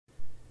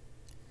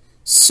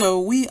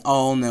So we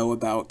all know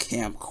about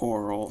Kamp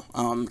Koral.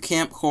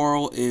 Kamp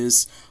Koral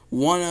is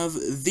one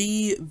of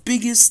the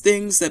biggest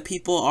things that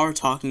people are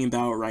talking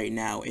about right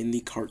now in the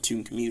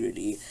cartoon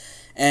community.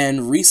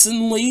 And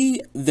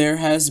recently, there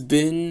has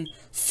been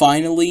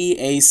finally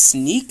a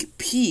sneak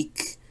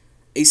peek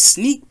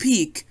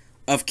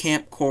of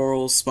Kamp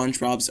Koral's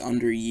SpongeBob's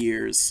Under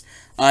Years.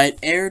 It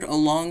aired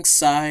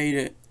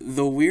alongside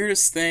the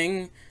weirdest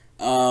thing,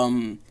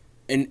 an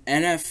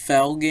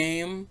NFL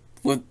game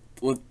with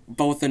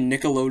both a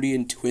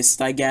Nickelodeon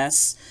twist, I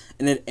guess,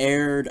 and it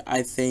aired,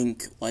 I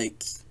think,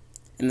 like,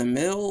 in the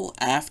middle,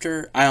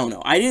 after, I don't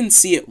know, I didn't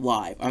see it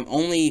live. The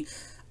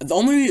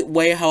only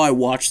way how I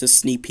watched the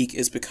sneak peek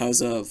is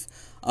because of,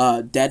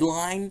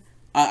 Deadline.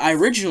 I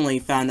originally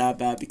found out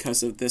about it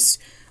because of this,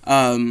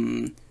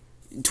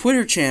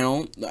 Twitter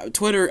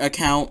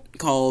account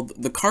called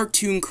The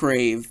Cartoon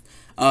Crave.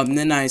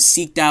 Then I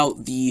seeked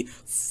out the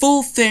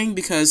full thing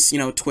because,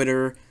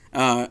 Twitter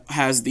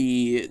has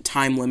the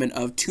time limit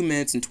of 2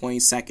 minutes and 20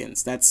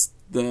 seconds. That's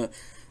the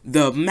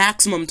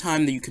maximum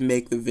time that you can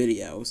make the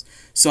videos.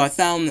 So I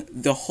found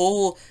the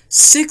whole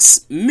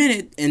 6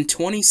 minute and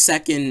 20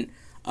 second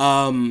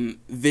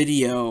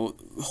video,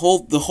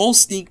 the whole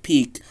sneak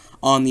peek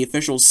on the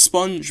official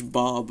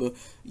SpongeBob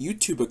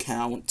YouTube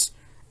account,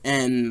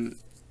 and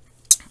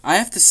I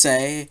have to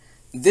say,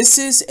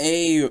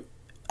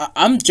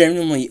 I'm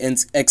genuinely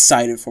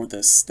excited for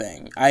this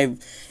thing.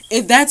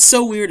 That's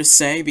so weird to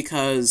say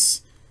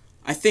because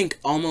I think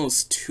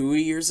almost 2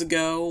 years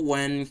ago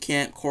when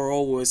Kamp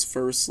Koral was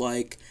first,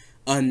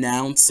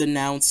 announced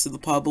to the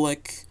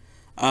public,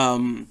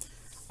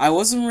 I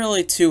wasn't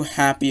really too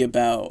happy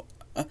about,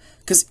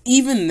 because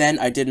even then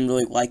I didn't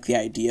really like the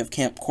idea of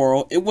Kamp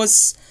Koral. It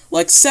was,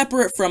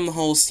 separate from the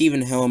whole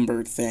Steven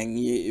Hillenburg thing.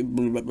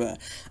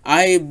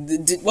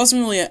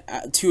 Wasn't really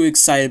too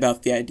excited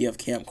about the idea of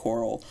Kamp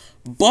Koral.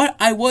 But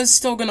I was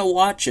still gonna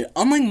watch it.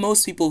 Unlike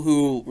most people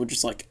who were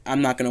just like,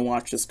 I'm not gonna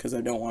watch this because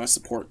I don't want to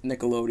support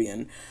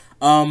Nickelodeon,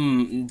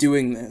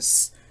 doing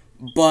this.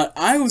 But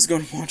I was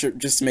gonna watch it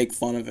just to make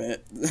fun of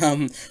it,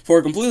 for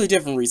a completely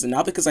different reason.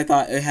 Not because I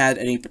thought it had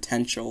any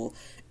potential.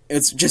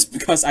 It's just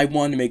because I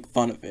wanted to make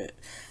fun of it.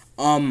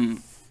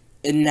 And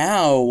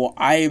now,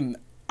 I'm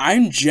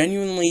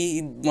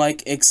genuinely,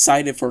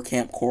 excited for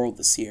Kamp Koral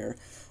this year.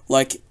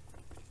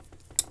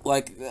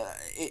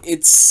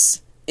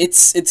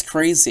 It's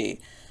crazy.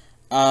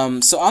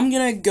 So I'm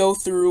gonna go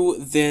through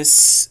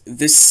this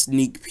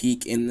sneak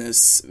peek in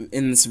this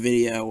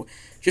video,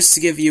 just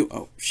to give you,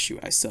 oh shoot,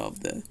 I still have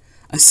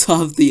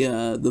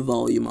the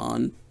volume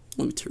on.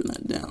 Let me turn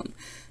that down.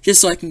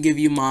 Just so I can give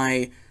you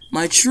my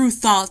true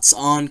thoughts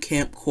on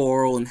Kamp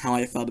Koral and how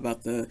I felt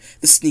about the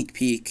sneak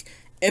peek.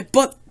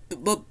 But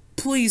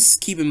please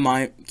keep in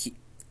mind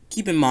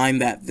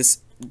that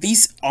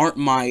these aren't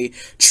my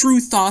true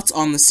thoughts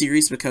on the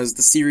series because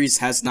the series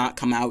has not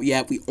come out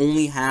yet. We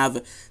only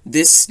have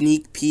this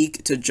sneak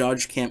peek to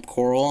judge Kamp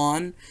Koral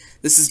on.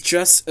 This is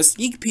just a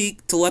sneak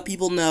peek to let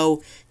people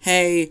know,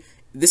 hey,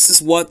 this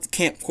is what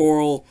Kamp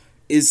Koral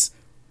is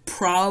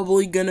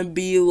probably gonna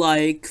be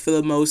like for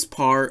the most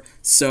part.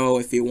 So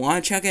if you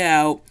want to check it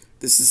out,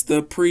 this is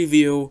the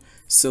preview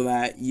so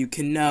that you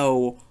can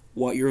know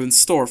what you're in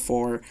store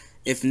for.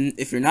 If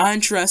you're not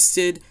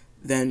interested,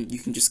 then you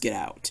can just get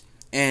out.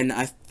 And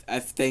I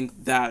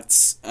think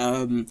that's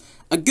a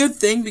good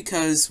thing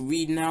because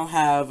we now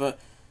have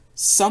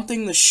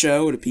something to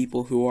show to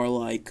people who are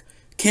like,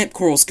 Kamp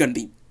Koral's gonna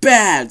be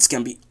bad, it's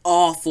gonna be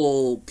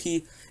awful,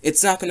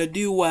 it's not gonna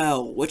do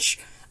well. Which,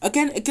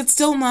 again, it could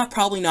still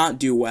probably not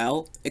do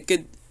well. It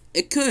could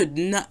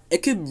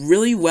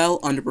really well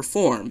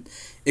underperform.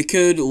 It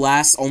could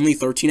last only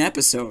 13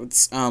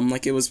 episodes,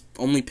 like it was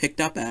only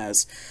picked up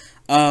as.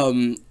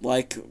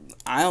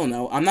 I don't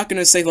know. I'm not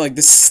gonna say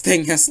this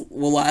thing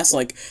will last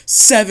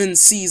 7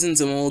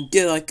 seasons and we'll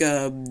get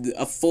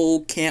a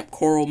full Kamp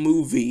Koral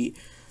movie,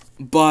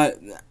 but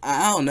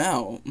I don't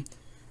know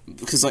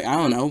because I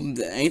don't know,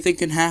 anything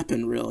can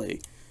happen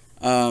really.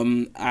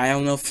 I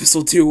don't know if this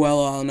will do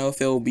well. I don't know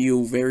if it will be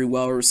very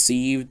well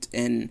received,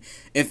 and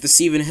if the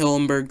Steven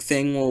Hillenburg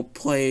thing will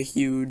play a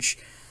huge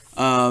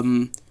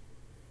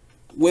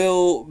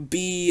will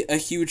be a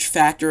huge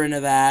factor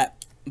into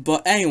that.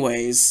 But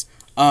anyways.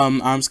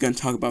 I'm just gonna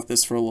talk about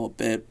this for a little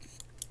bit.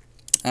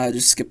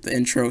 Just skip the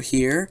intro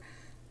here.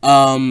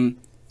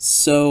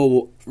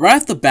 So, right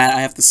off the bat,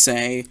 I have to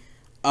say,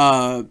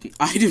 I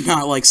do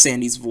not like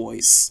Sandy's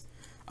voice.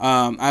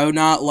 I would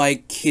not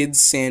like Kid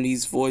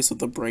Sandy's voice with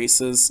the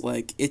braces.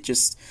 It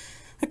just,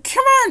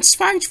 come on,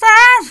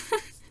 SpongeBob!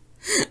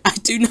 I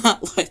do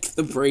not like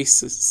the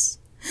braces.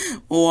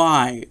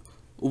 Why?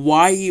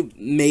 Why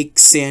make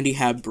Sandy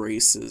have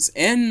braces?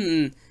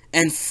 And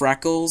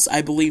freckles,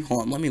 I believe.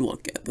 Hold on, let me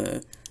look at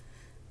the.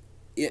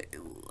 Yeah,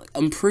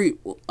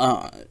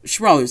 she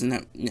probably doesn't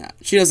have. Yeah,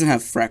 she doesn't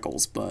have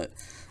freckles, but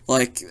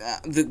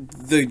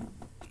the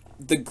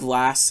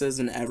glasses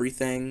and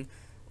everything,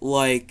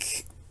 I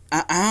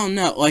don't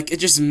know, it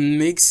just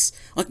makes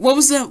what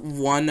was that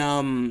one?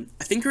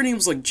 I think her name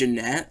was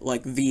Jeanette,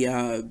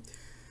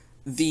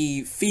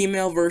 the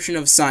female version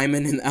of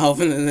Simon in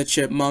Alvin and the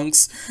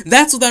Chipmunks.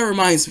 That's what that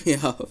reminds me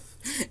of.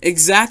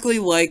 Exactly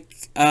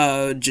like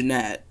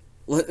Jeanette.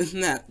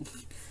 In that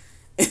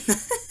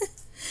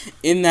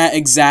in that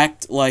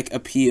exact like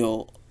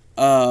appeal.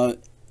 Like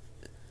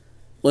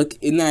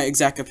in that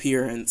exact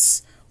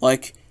appearance.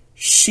 Like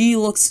she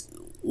looks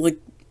like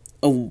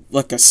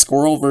a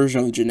squirrel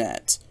version of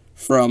Jeanette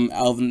from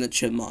Alvin and the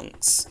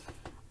Chipmunks.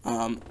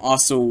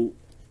 Also,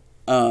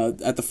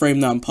 at the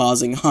frame that I'm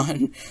pausing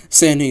on,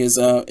 Sandy is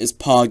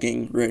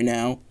pogging right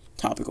now.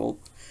 Topical.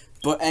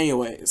 But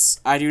anyways,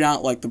 I do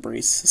not like the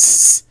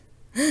braces.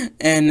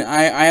 And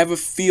I have a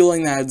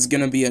feeling that it's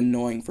gonna be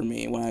annoying for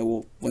me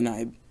when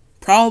I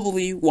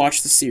probably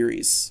watch the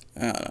series.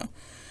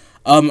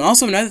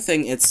 Also another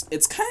thing,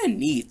 it's kind of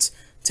neat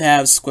to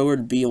have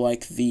Squidward be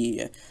like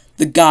the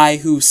guy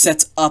who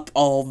sets up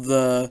all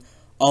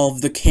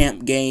of the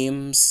camp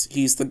games.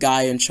 He's the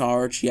guy in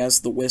charge. He has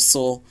the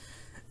whistle.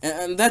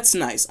 And that's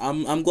nice.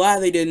 I'm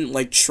glad they didn't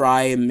like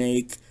try and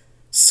make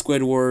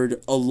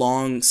Squidward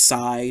along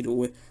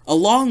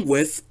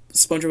with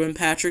SpongeBob and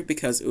Patrick,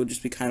 because it would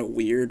just be kind of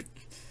weird.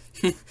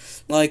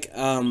 Like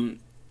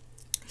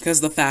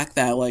because the fact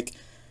that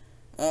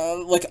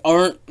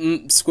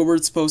isn't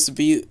Squidward supposed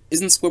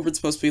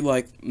to be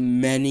like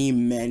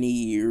many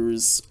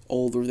years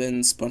older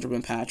than SpongeBob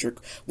and Patrick?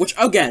 Which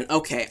again,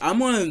 okay, I'm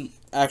gonna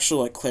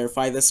actually like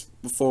clarify this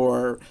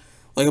before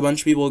like a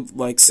bunch of people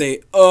like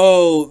say,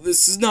 oh,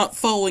 this is not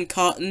following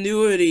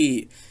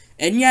continuity.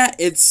 And yeah,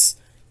 it's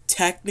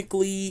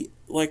technically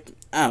like,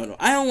 I don't know.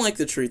 I don't like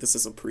to treat this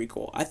as a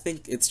prequel. I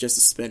think it's just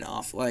a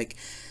spin-off. Like,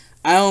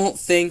 I don't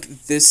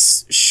think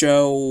this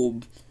show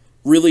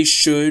really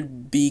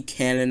should be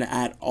canon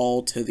at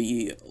all to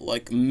the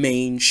like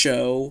main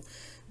show,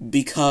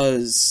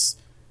 because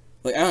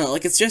like, I don't know,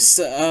 like, it's just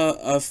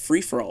a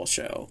free-for-all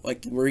show,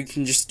 like, where you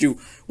can just do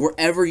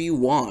wherever you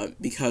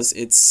want, because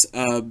it's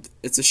a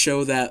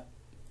show that,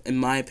 in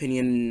my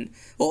opinion,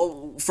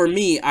 well, for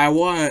me, I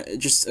want to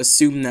just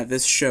assume that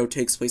this show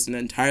takes place in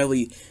an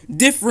entirely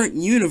different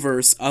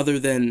universe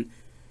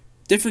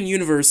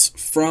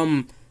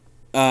from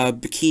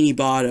Bikini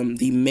Bottom,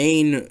 the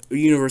main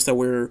universe that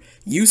we're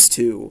used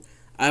to.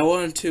 I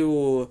want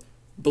to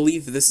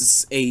believe this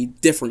is a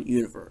different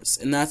universe,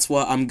 and that's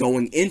what I'm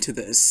going into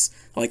this,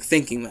 like,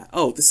 thinking that,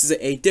 oh, this is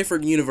a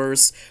different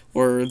universe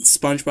where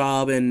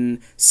SpongeBob and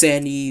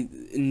Sandy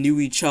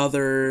knew each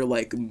other,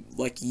 like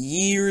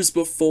years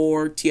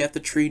before TF the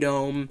Tree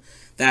Dome,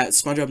 that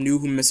SpongeBob knew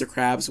who Mr.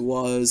 Krabs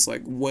was,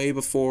 like, way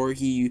before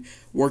he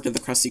worked at the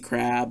Krusty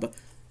Krab.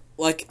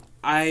 Like,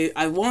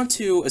 I want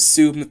to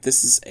assume that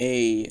this is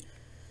a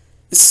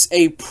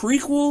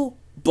prequel,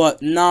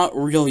 but not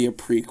really a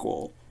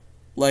prequel.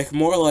 Like,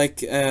 more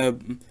like a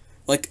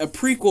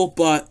prequel,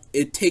 but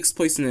it takes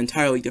place in an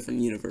entirely different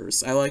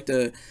universe. I like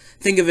to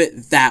think of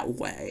it that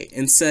way,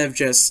 instead of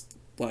just,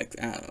 like,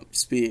 I don't know,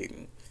 just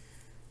being,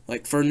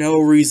 like, for no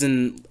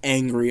reason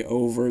angry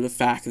over the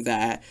fact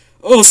that,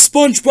 oh,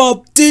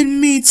 SpongeBob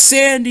didn't meet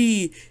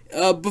Sandy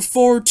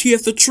before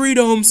TF the Tree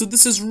Dome, so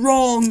this is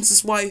wrong. This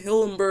is why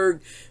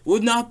Hillenburg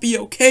would not be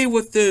okay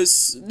with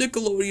this.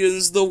 Nickelodeon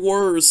is the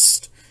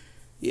worst.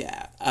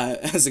 Yeah,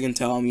 as you can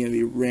tell, I'm gonna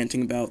be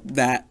ranting about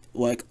that,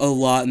 like, a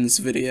lot in this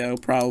video,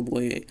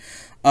 probably.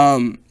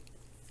 But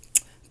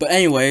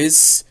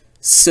anyways,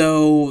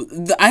 so,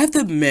 I have to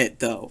admit,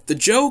 though,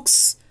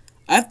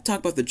 I have to talk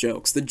about the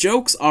jokes. The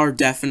jokes are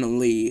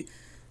definitely,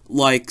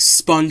 like,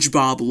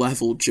 SpongeBob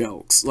level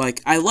jokes.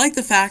 Like, I like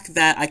the fact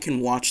that I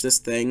can watch this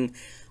thing,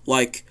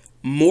 like,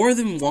 more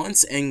than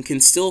once and can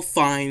still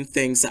find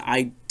things that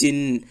I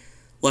didn't,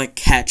 like,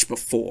 catch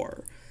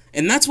before.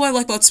 And that's what I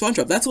like about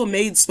SpongeBob. That's what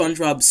made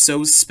SpongeBob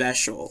so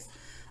special.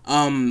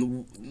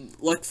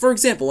 Like, for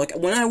example, like,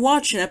 when I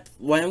watch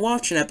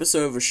an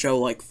episode of a show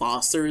like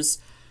Foster's,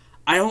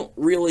 I don't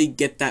really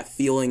get that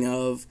feeling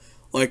of,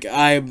 like,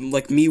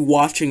 me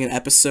watching an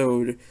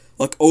episode,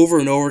 like, over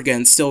and over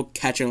again, still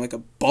catching, like,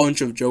 a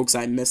bunch of jokes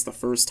I missed the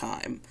first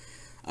time.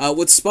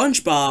 With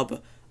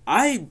SpongeBob,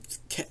 I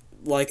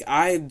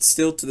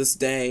still, to this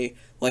day,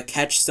 like,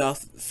 catch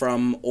stuff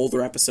from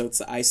older episodes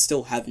that I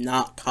still have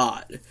not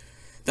caught,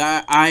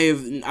 that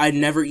I've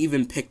never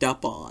even picked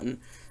up on.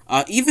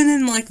 Even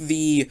in, like,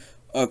 the,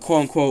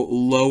 quote-unquote,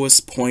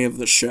 lowest point of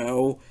the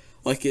show,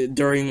 like,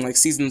 during, like,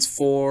 seasons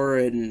 4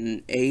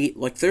 and 8,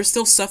 like, there's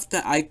still stuff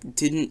that I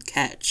didn't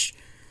catch,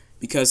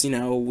 because, you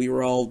know, we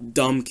were all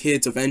dumb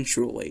kids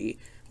eventually.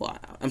 Well,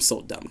 I'm still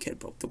a dumb kid,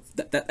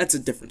 but that's a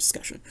different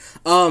discussion.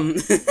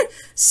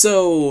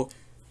 So,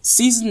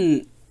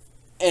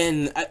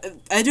 and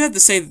I do have to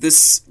say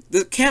that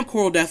the Kamp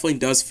Koral definitely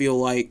does feel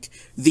like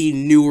the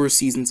newer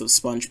seasons of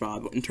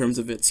SpongeBob in terms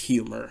of its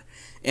humor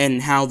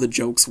and how the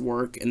jokes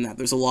work, and that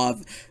there's a lot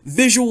of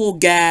visual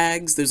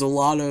gags, there's a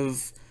lot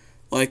of,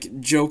 like,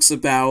 jokes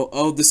about,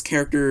 oh, this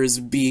character is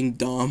being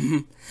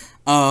dumb,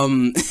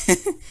 and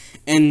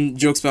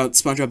jokes about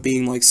SpongeBob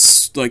being, like,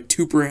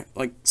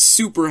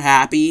 super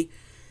happy,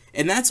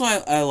 and that's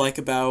what I like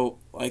about,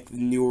 like,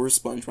 newer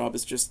SpongeBob,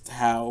 is just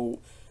how,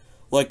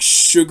 like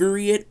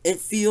sugary it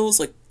feels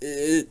like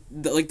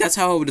that's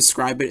how I would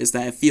describe it, is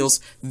that it feels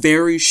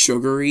very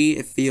sugary.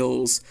 It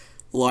feels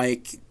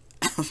like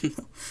I don't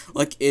know,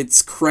 like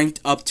it's cranked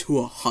up to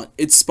 100.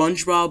 It's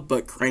SpongeBob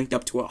but cranked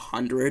up to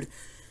 100.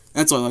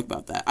 That's what I like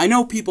about that. I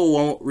know people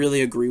won't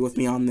really agree with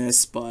me on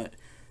this, but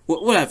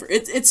whatever.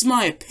 It's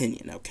my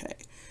opinion, okay.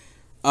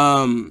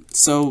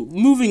 So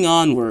moving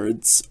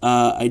onwards,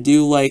 I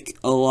do like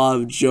a lot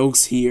of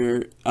jokes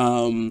here.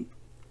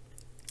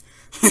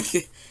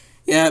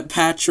 Yeah,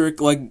 Patrick,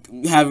 like,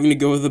 having to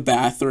go to the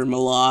bathroom a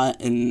lot,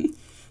 and,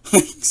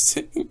 like,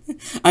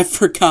 I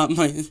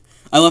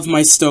left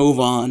my stove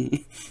on.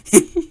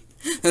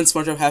 Then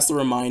SpongeBob has to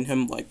remind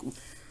him,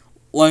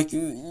 wait,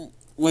 you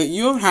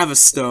don't have a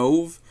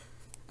stove?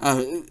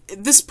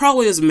 This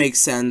probably doesn't make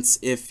sense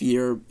if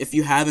you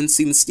haven't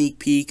seen the sneak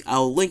peek.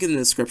 I'll link it in the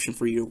description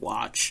for you to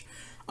watch.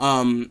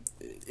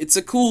 It's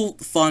a cool,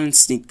 fun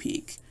sneak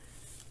peek.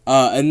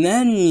 And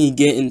then you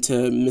get into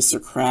Mr.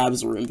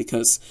 Krabs' room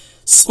because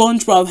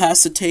SpongeBob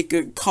has to take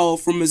a call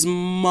from his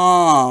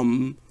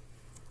mom.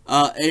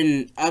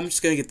 And I'm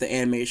just gonna get the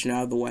animation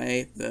out of the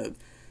way.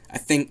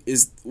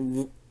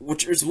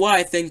 Which is what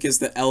I think is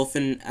the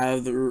elephant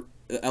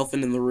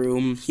in the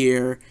room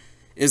here,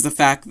 is the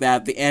fact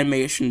that the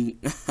animation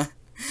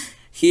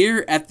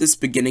here at this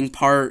beginning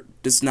part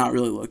does not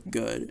really look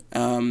good.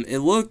 It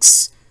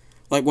looks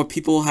like what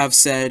people have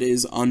said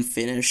is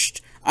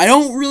unfinished. I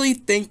don't really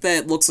think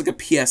that it looks like a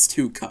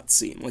PS2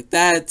 cutscene. Like,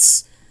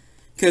 that's...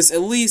 Because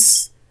at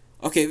least...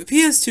 Okay, the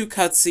PS2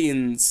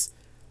 cutscenes,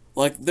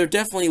 like, they're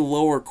definitely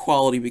lower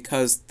quality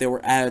because they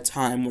were at a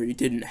time where you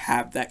didn't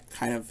have that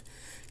kind of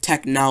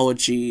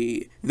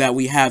technology that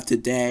we have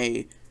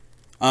today,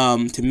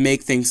 to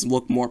make things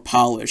look more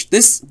polished.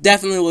 This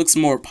definitely looks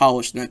more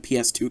polished than a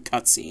PS2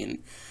 cutscene.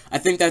 I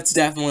think that's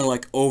definitely,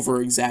 like,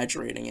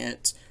 over-exaggerating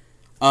it,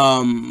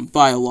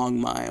 by a long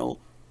mile.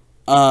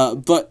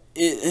 But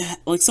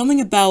like,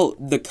 something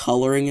about the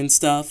coloring and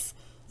stuff,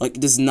 like,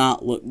 does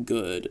not look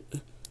good.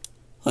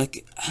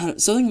 Like,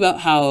 something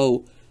about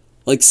how,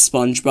 like,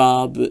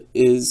 SpongeBob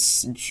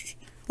is,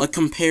 like,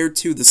 compared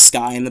to the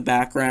sky in the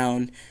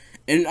background,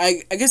 and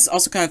I guess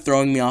also kind of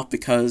throwing me off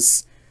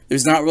because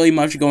there's not really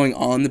much going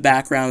on in the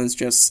background. It's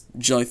just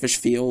jellyfish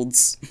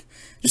fields,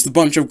 just a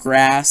bunch of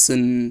grass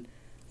and,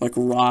 like,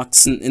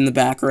 rocks in the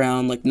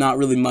background, like, not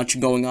really much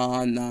going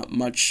on, not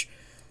much,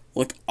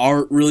 like,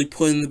 art really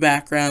put in the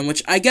background,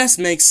 which I guess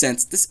makes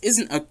sense. This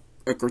isn't a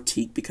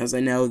critique, because I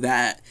know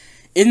that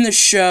in the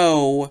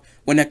show,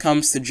 when it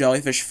comes to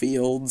jellyfish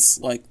fields,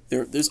 like,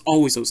 there's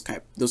always those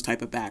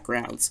type of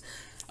backgrounds.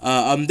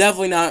 I'm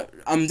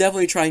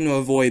definitely trying to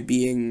avoid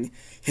being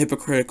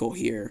hypocritical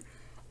here.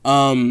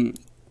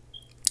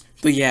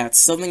 But yeah, it's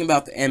something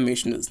about the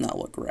animation that does not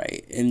look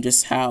right, and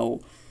just how,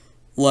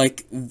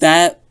 like,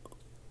 that...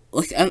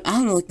 Like, I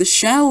don't know, like, the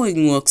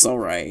shadowing looks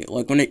alright,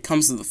 like, when it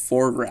comes to the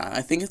foreground.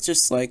 I think it's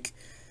just, it's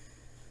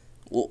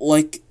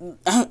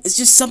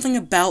just something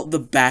about the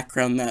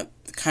background that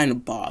kind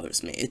of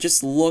bothers me. It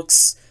just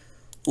looks,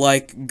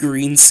 like,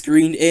 green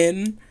screened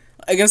in.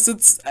 I guess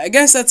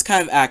that's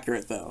kind of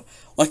accurate, though.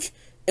 Like,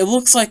 it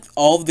looks like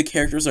all of the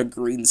characters are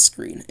green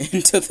screen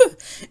into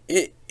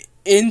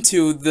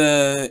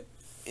the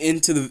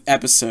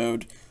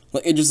episode.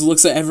 Like, it just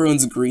looks like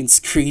everyone's green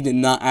screen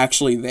and not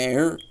actually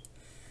there.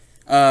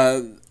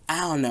 I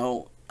don't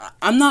know.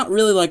 I'm not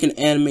really, like, an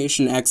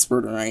animation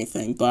expert or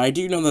anything, but I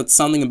do know that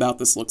something about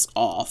this looks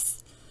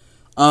off.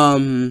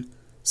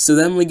 So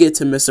then we get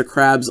to Mr.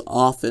 Krabs'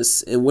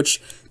 office, which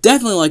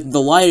definitely, like,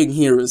 the lighting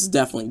here is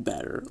definitely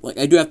better. Like,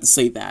 I do have to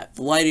say that.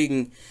 The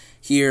lighting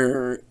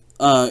here,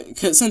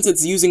 since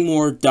it's using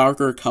more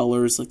darker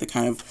colors, like the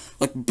kind of,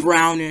 like,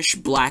 brownish,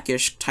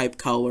 blackish type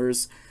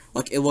colors,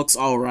 like, it looks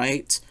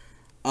alright.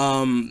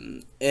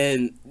 And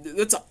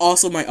that's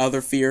also my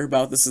other fear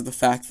about this, is the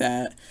fact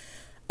that,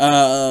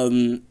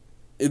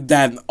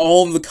 that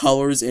all of the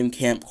colors in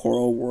Kamp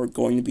Koral were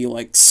going to be,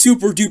 like,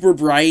 super duper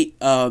bright.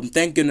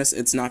 Thank goodness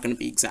it's not going to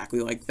be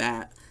exactly like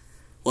that.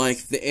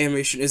 Like, the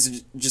animation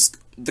is just,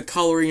 the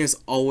coloring is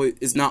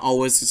not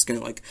always just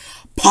gonna, like,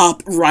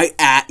 pop right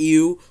at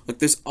you.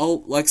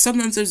 Like,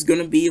 sometimes there's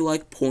gonna be,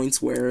 like,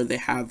 points where they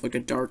have, like, a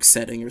dark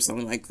setting or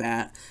something like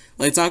that.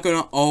 Like, it's not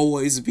gonna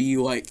always be,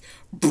 like,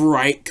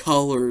 bright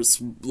colors,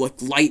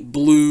 like, light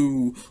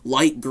blue,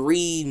 light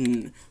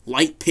green,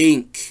 light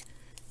pink.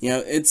 You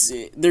know,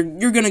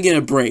 you're gonna get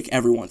a break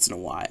every once in a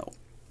while.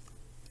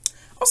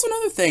 Also,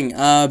 another thing,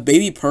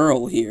 Baby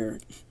Pearl here.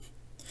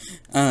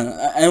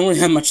 I don't really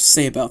have much to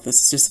say about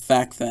this. It's just the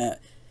fact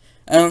that,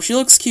 she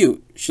looks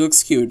cute. She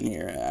looks cute in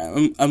here.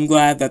 I'm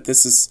glad that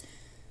this is,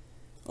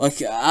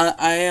 like,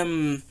 I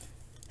am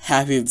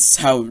happy with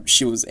how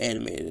she was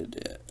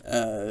animated.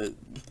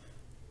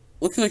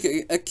 Looks like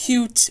a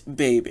cute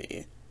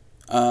baby,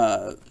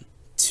 to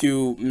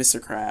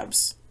Mr.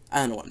 Krabs. I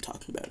don't know what I'm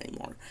talking about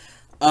anymore.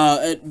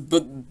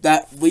 But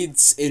that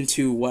leads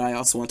into what I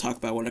also want to talk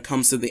about when it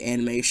comes to the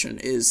animation,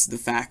 is the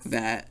fact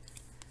that,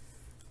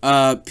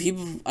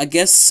 I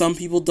guess some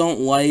people don't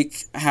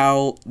like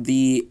how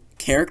the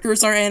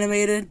characters are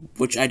animated,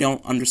 which I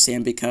don't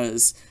understand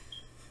because,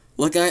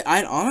 like,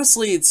 I'd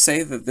honestly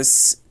say that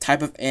this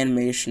type of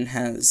animation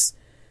has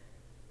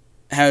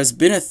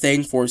been a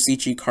thing for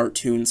CG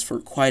cartoons for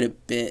quite a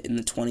bit in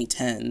the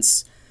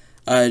 2010s,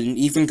 and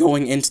even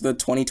going into the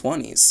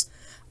 2020s,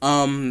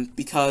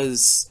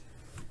 because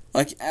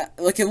like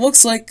it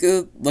looks like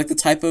the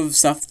type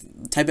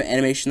of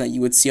animation that you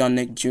would see on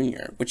Nick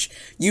Jr., which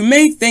you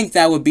may think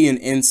that would be an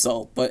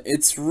insult, but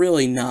it's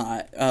really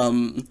not,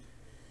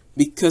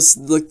 because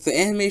like the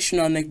animation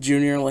on Nick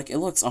Jr., like, it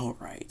looks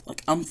alright,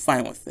 like, I'm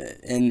fine with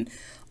it, and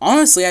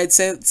honestly, I'd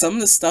say that some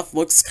of the stuff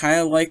looks kind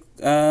of like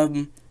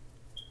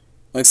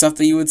stuff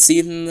that you would see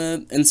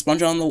in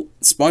Sponge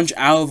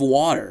Out of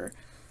Water.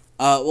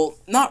 Well,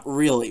 not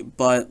really,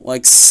 but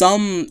like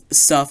some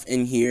stuff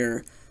in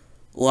here,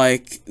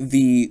 like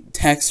the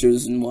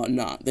textures and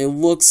whatnot, they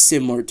look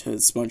similar to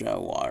Sponge Out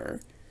of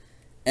Water,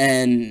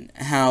 and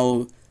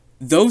how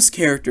those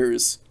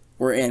characters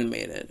were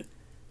animated.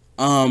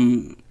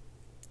 So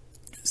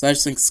I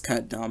just think it's kind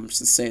of dumb just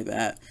to say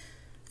that.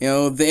 You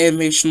know, the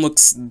animation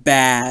looks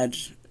bad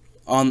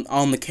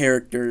on the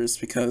characters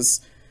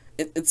because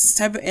it's the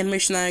type of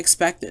animation I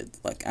expected.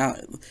 Like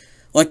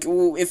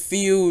if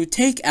you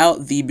take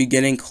out the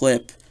beginning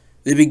clip,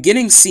 the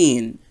beginning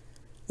scene,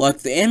 like,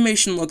 the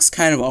animation looks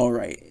kind of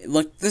alright.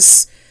 Like,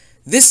 this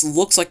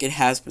looks like it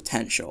has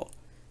potential.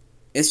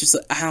 It's just,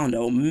 I don't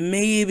know,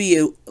 maybe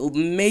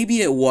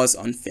it was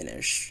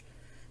unfinished.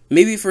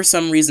 Maybe for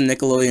some reason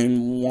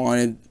Nickelodeon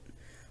wanted,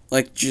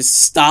 like, just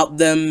stop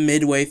them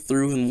midway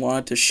through and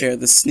wanted to share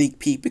the sneak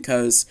peek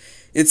because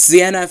it's the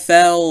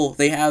NFL.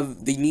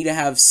 They need to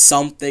have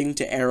something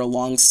to air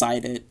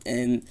alongside it,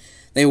 and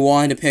they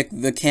wanted to pick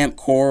the Kamp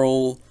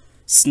Koral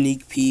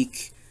sneak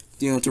peek,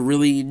 you know, to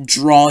really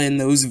draw in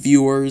those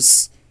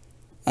viewers.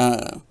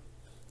 So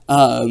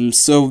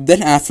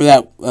then after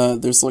that,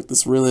 there's like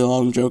this really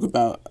long joke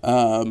about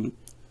how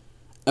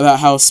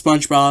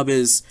SpongeBob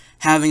is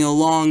having a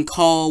long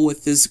call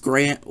with his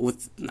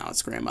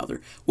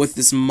grandmother, with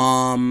his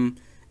mom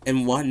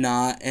and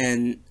whatnot,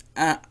 and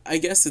I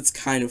guess it's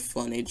kind of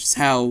funny just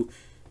how,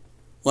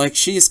 like,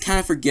 she just kind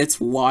of forgets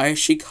why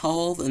she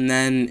called, and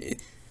then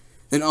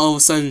all of a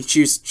sudden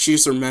she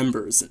just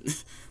remembers,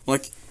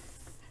 like,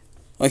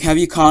 have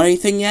you caught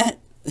anything yet?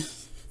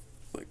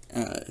 Like,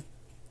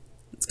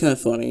 it's kind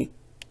of funny.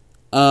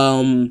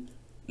 And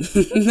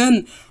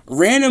then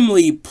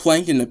randomly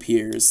Plankton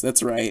appears.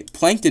 That's right,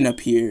 Plankton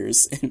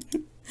appears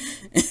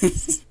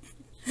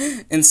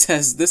and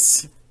says,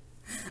 "This,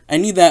 I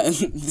need that.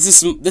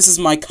 This is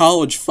my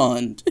college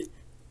fund,"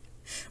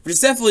 which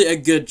is definitely a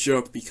good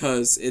joke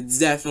because it's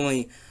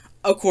definitely,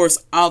 of course,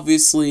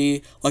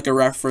 obviously, like a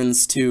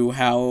reference to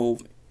how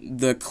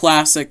the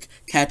classic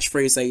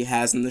catchphrase that he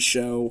has in the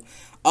show,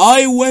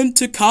 "I went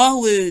to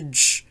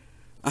college."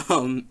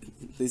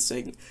 He's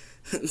saying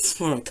it's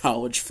for a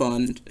college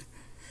fund.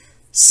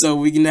 So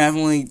we can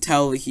definitely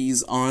tell that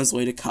he's on his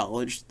way to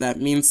college. That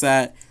means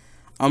that,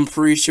 I'm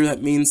pretty sure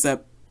that means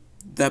that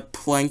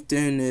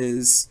Plankton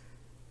is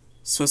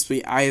supposed to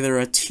be either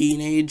a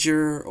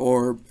teenager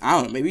or, I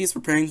don't know, maybe he's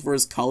preparing for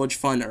his college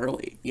fund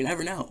early. You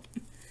never know.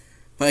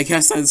 But I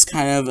guess that's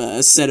kind of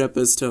a setup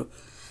as to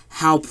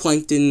how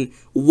Plankton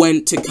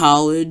went to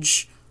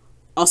college.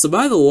 Also,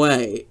 by the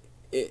way,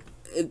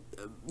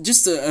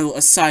 just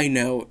a side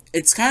note,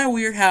 it's kind of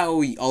weird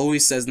how he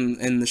always says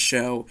in the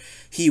show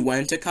he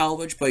went to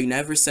college, but he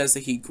never says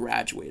that he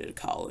graduated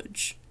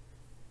college.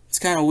 It's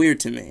kind of weird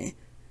to me.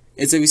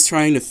 It's like he's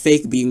trying to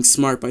fake being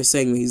smart by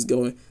saying that he's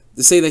going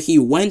to say that he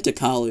went to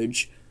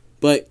college,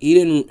 but he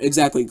didn't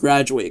exactly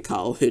graduate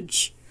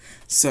college.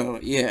 So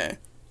yeah,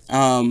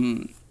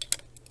 and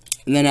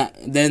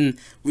then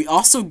we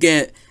also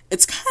get,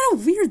 it's kind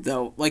of weird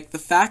though, like the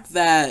fact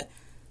that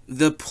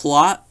the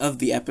plot of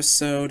the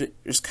episode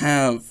just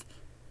kind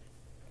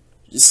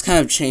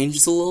of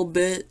changes a little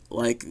bit.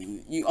 Like,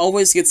 you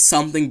always get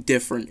something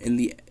different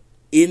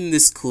in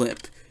this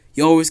clip.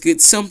 You always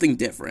get something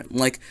different.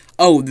 Like,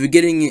 oh, the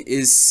beginning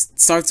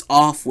starts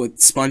off with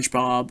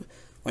SpongeBob,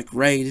 like,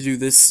 ready to do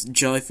this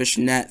jellyfish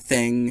net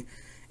thing,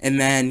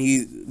 and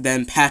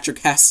then Patrick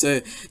has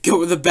to go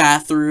to the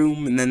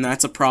bathroom, and then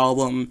that's a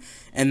problem,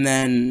 and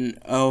then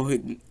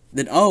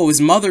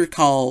his mother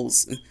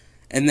calls,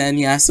 and then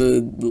he has to,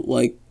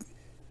 like,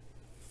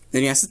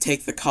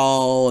 take the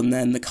call, and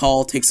then the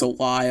call takes a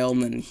while,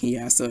 and then he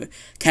has to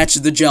catch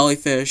the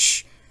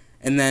jellyfish,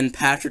 and then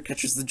Patrick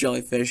catches the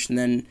jellyfish, and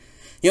then,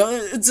 you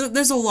know,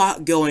 there's a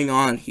lot going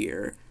on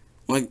here.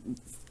 Like,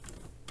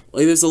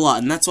 there's a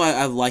lot, and that's what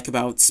I like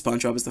about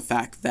SpongeBob, is the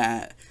fact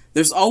that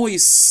there's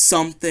always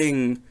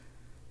something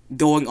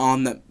going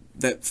on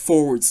that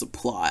forwards the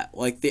plot.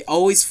 Like, they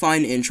always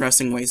find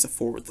interesting ways to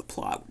forward the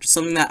plot, which is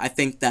something that I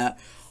think that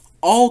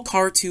all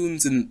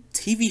cartoons and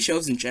TV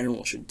shows in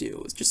general should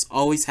do, is just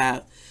always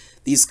have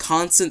these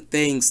constant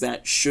things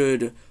that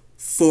should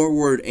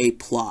forward a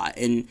plot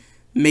and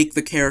make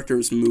the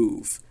characters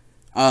move.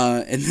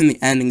 And then the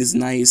ending is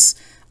nice.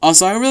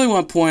 Also, I really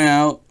want to point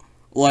out,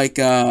 like,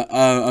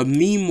 a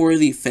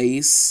meme-worthy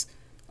face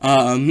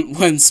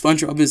when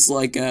SpongeBob is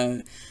like,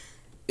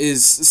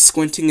 is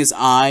squinting his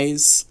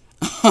eyes.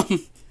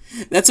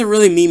 That's a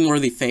really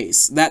meme-worthy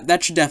face.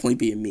 That should definitely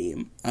be a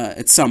meme,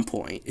 at some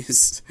point.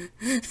 Is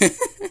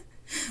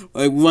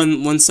like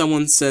when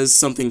someone says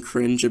something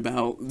cringe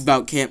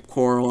about Kamp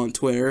Koral on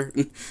Twitter,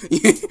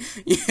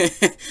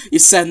 you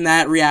send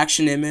that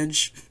reaction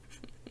image.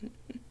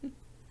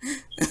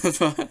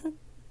 It's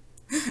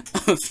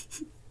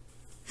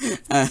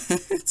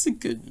a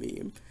good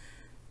meme.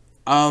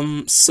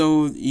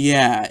 So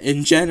yeah,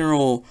 in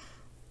general,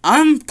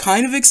 I'm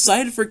kind of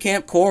excited for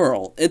Kamp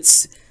Koral.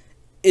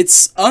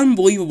 It's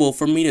unbelievable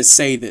for me to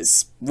say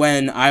this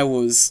when I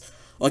was,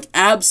 like,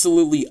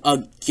 absolutely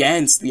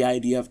against the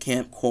idea of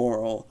Kamp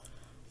Koral,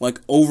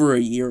 like, over a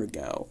year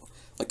ago.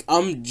 Like,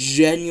 I'm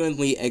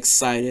genuinely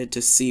excited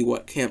to see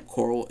what Kamp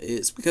Koral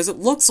is, because it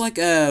looks like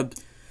I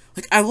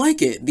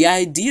like it. The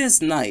idea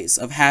is nice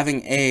of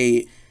having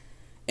a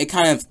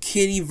kind of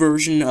kiddie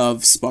version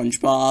of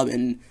SpongeBob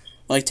and,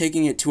 like,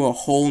 taking it to a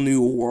whole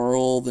new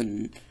world,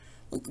 and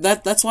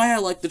that's why I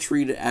like to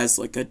treat it as,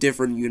 like, a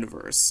different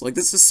universe. Like,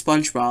 this is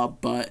SpongeBob,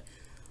 but,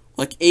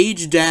 like,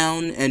 aged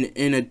down and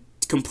in a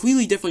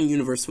completely different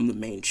universe from the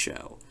main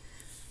show.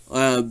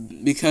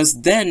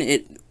 Because then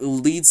it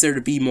leads there to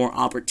be more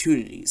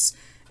opportunities.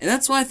 And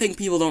that's why I think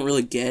people don't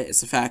really get,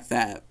 is the fact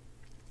that,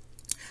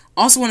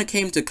 also when it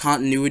came to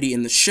continuity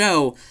in the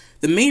show,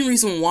 the main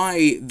reason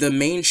why the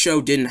main show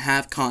didn't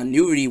have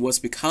continuity was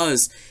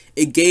because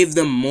it gave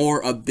them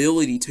more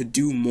ability to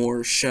do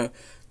more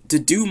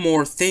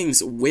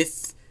things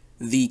with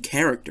the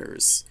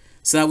characters.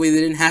 So that way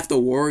they didn't have to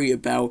worry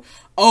about,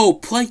 oh,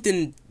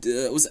 Plankton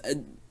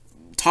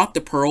talked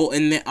to Pearl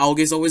and the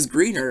algae's always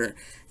greener,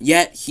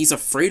 yet he's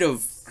afraid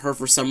of her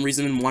for some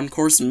reason in One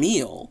Course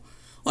Meal.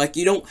 Like,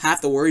 you don't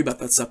have to worry about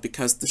that stuff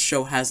because the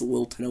show has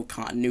little to no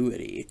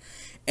continuity.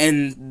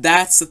 And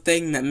that's the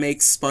thing that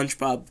makes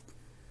SpongeBob,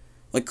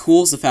 like,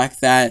 cool, is the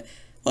fact that,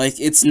 like,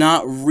 it's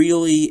not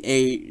really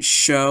a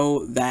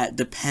show that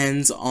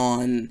depends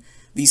on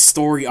these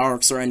story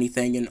arcs or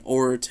anything in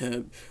order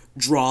to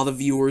draw the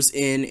viewers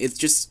in. It's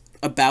just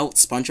about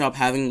SpongeBob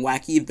having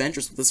wacky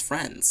adventures with his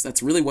friends.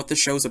 That's really what the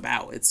show's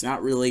about. It's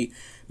not really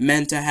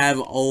meant to have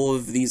all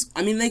of these.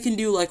 I mean, they can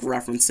do, like,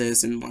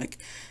 references and, like,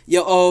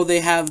 they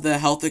have the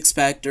health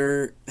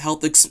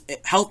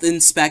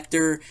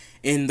inspector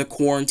in the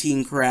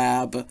quarantine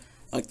crab.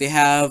 Like, they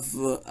have,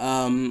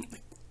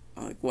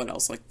 like, what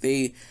else? Like,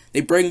 they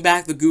bring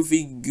back the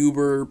Goofy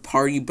Goober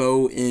party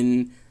boat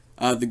in,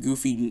 the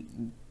Goofy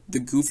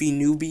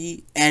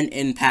Newbie and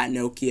in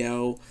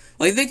Patnocchio.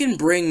 Like, they can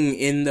bring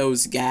in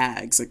those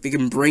gags. Like, they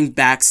can bring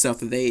back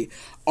stuff that they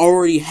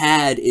already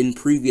had in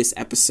previous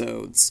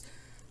episodes.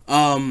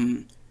 But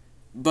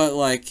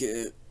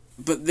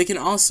they can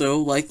also,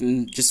 like,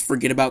 just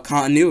forget about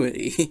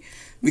continuity.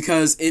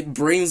 Because it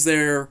brings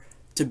there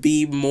to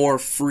be more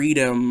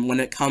freedom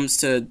when it comes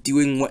to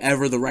doing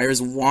whatever the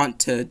writers want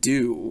to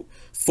do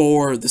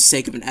for the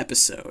sake of an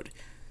episode.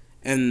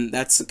 And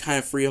that's the kind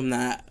of freedom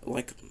that,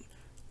 like,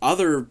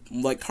 other,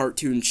 like,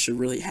 cartoons should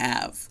really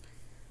have.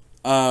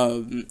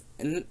 And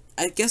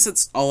I guess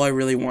that's all I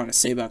really want to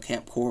say about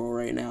Kamp Koral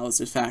right now, is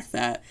the fact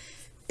that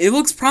it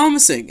looks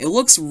promising. It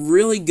looks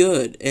really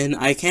good, and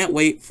I can't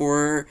wait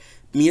for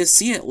me to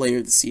see it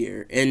later this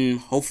year, and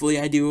hopefully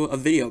I do a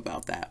video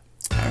about that.